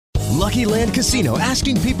Lucky Land Casino,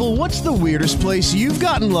 asking people, what's the weirdest place you've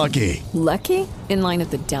gotten lucky? Lucky? In line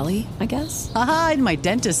at the deli, I guess? Aha, in my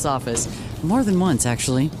dentist's office. More than once,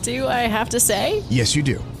 actually. Do I have to say? Yes, you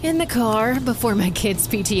do. In the car before my kids'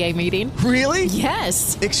 PTA meeting. Really?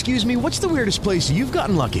 Yes. Excuse me, what's the weirdest place you've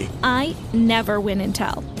gotten lucky? I never win and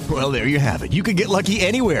tell. Well, there you have it. You can get lucky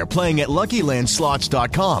anywhere, playing at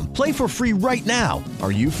LuckyLandSlots.com. Play for free right now.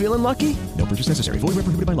 Are you feeling lucky? No purchase necessary. Void where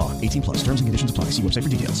prohibited by law. 18 plus. Terms and conditions apply. See website for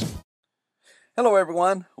details. Hello,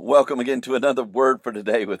 everyone. Welcome again to another Word for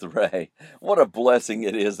Today with Ray. What a blessing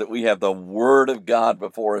it is that we have the Word of God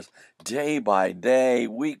before us day by day,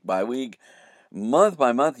 week by week, month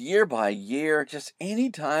by month, year by year. Just any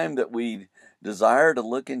time that we desire to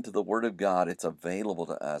look into the Word of God, it's available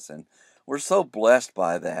to us. And we're so blessed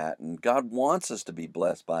by that. And God wants us to be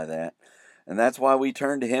blessed by that. And that's why we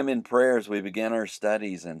turn to Him in prayer as we begin our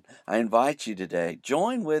studies. And I invite you today,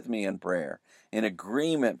 join with me in prayer, in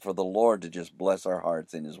agreement for the Lord to just bless our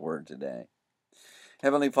hearts in His Word today.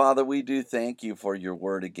 Heavenly Father, we do thank You for Your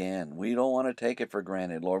Word again. We don't want to take it for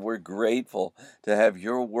granted, Lord. We're grateful to have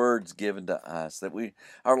Your words given to us, that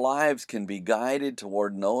our lives can be guided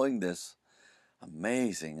toward knowing this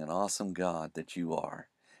amazing and awesome God that You are.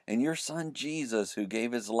 And Your Son Jesus, who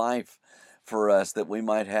gave His life for us that we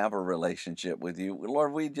might have a relationship with You.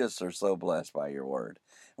 Lord, we just are so blessed by Your Word.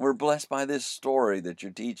 We're blessed by this story that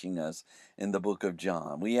You're teaching us in the book of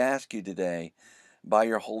John. We ask You today, by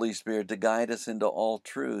Your Holy Spirit, to guide us into all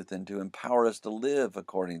truth and to empower us to live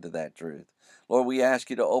according to that truth. Lord, we ask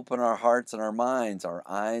You to open our hearts and our minds, our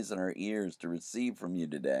eyes and our ears to receive from You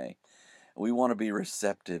today. We want to be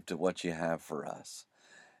receptive to what You have for us.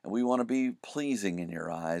 And we want to be pleasing in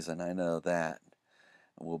Your eyes, and I know that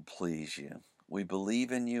will please You. We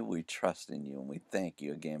believe in You, we trust in You, and we thank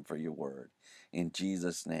You again for Your Word. In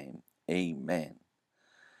Jesus' name, amen.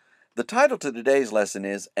 The title to today's lesson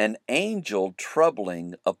is An Angel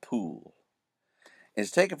Troubling a Pool.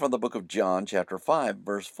 It's taken from the book of John, chapter 5,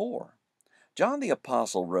 verse 4. John the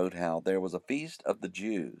Apostle wrote how there was a feast of the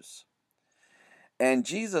Jews, and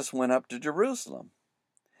Jesus went up to Jerusalem.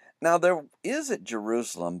 Now there is at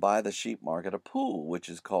Jerusalem by the sheep market a pool, which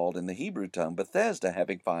is called in the Hebrew tongue Bethesda,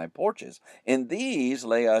 having 5 porches. In these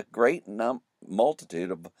lay a great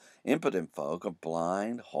multitude of impotent folk, of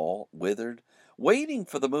blind, halt, withered, waiting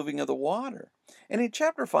for the moving of the water. And in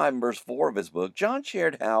chapter 5 and verse 4 of his book, John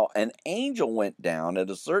shared how an angel went down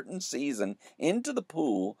at a certain season into the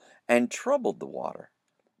pool and troubled the water,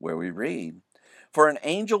 where we read, "For an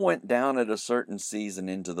angel went down at a certain season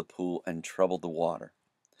into the pool and troubled the water.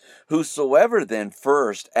 Whosoever then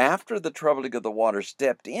first, after the troubling of the water,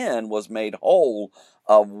 stepped in, was made whole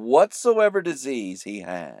of whatsoever disease he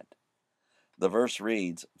had." The verse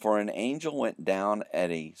reads, "For an angel went down at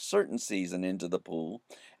a certain season into the pool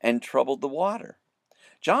and troubled the water."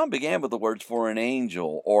 John began with the words "for an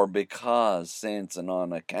angel," or because, since, and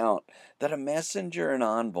on account, that a messenger and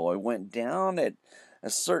envoy went down at a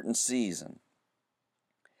certain season,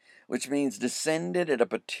 which means descended at a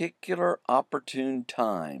particular opportune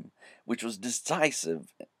time, which was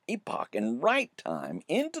decisive, epoch, and right time,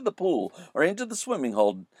 into the pool, or into the swimming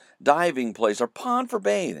hole, diving place, or pond for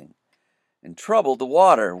bathing, and troubled the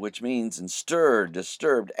water, which means and stirred,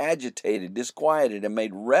 disturbed, agitated, disquieted, and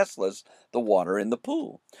made restless the water in the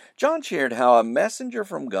pool. John shared how a messenger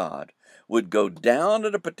from God would go down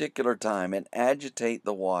at a particular time and agitate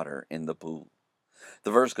the water in the pool.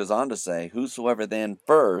 The verse goes on to say, "Whosoever then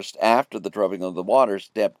first, after the troubling of the water,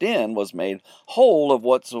 stepped in, was made whole of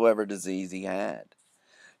whatsoever disease he had."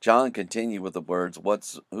 John continued with the words,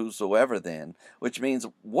 "whosoever then," which means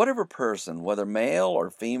whatever person, whether male or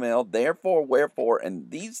female, therefore, wherefore, and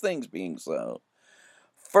these things being so,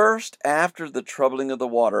 first after the troubling of the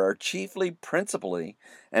water are chiefly, principally,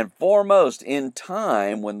 and foremost in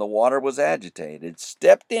time when the water was agitated,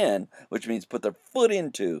 stepped in, which means put their foot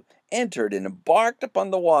into, entered, and embarked upon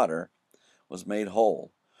the water, was made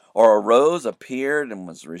whole, or arose, appeared, and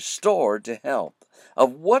was restored to health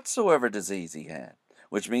of whatsoever disease he had,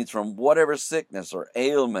 which means from whatever sickness or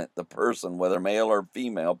ailment the person, whether male or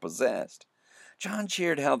female, possessed. John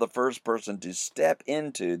shared how the first person to step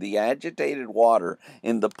into the agitated water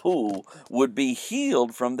in the pool would be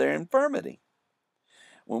healed from their infirmity.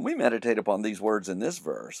 When we meditate upon these words in this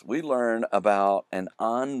verse, we learn about an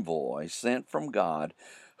envoy sent from God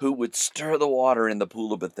who would stir the water in the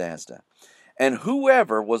pool of Bethesda. And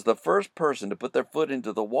whoever was the first person to put their foot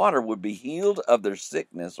into the water would be healed of their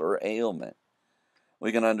sickness or ailment.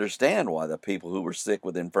 We can understand why the people who were sick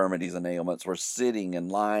with infirmities and ailments were sitting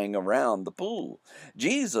and lying around the pool.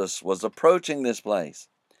 Jesus was approaching this place,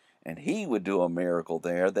 and he would do a miracle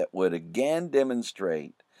there that would again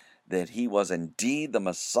demonstrate that he was indeed the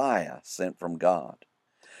Messiah sent from God.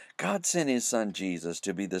 God sent his son Jesus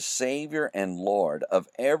to be the Savior and Lord of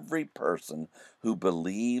every person who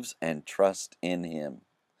believes and trusts in him.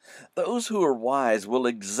 Those who are wise will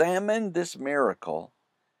examine this miracle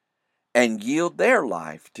and yield their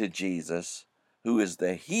life to Jesus, who is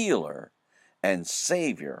the healer and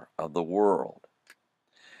Savior of the world.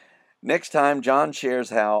 Next time, John shares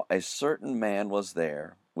how a certain man was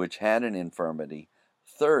there, which had an infirmity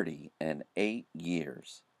 38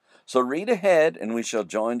 years. So read ahead, and we shall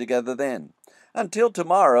join together then. Until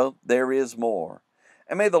tomorrow, there is more.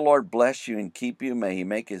 And may the Lord bless you and keep you. May he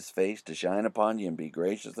make his face to shine upon you and be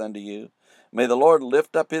gracious unto you. May the Lord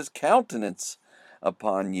lift up his countenance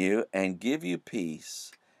upon you and give you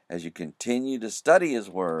peace as you continue to study his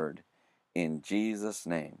word in Jesus'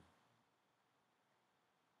 name.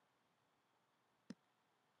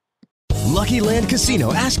 Lucky Land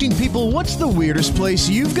Casino, asking people, what's the weirdest place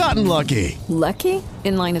you've gotten lucky? Lucky?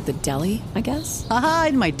 In line at the deli, I guess? Aha,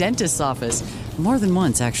 in my dentist's office. More than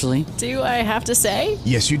once, actually. Do I have to say?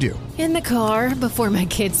 Yes, you do. In the car before my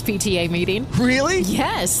kids' PTA meeting. Really?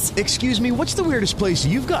 Yes. Excuse me, what's the weirdest place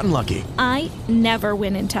you've gotten lucky? I never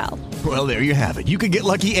win and tell. Well, there you have it. You can get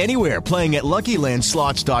lucky anywhere, playing at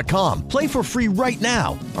LuckyLandSlots.com. Play for free right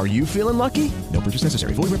now. Are you feeling lucky? No purchase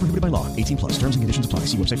necessary. Void where prohibited by law. 18+. Terms and conditions apply.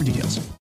 See website for details.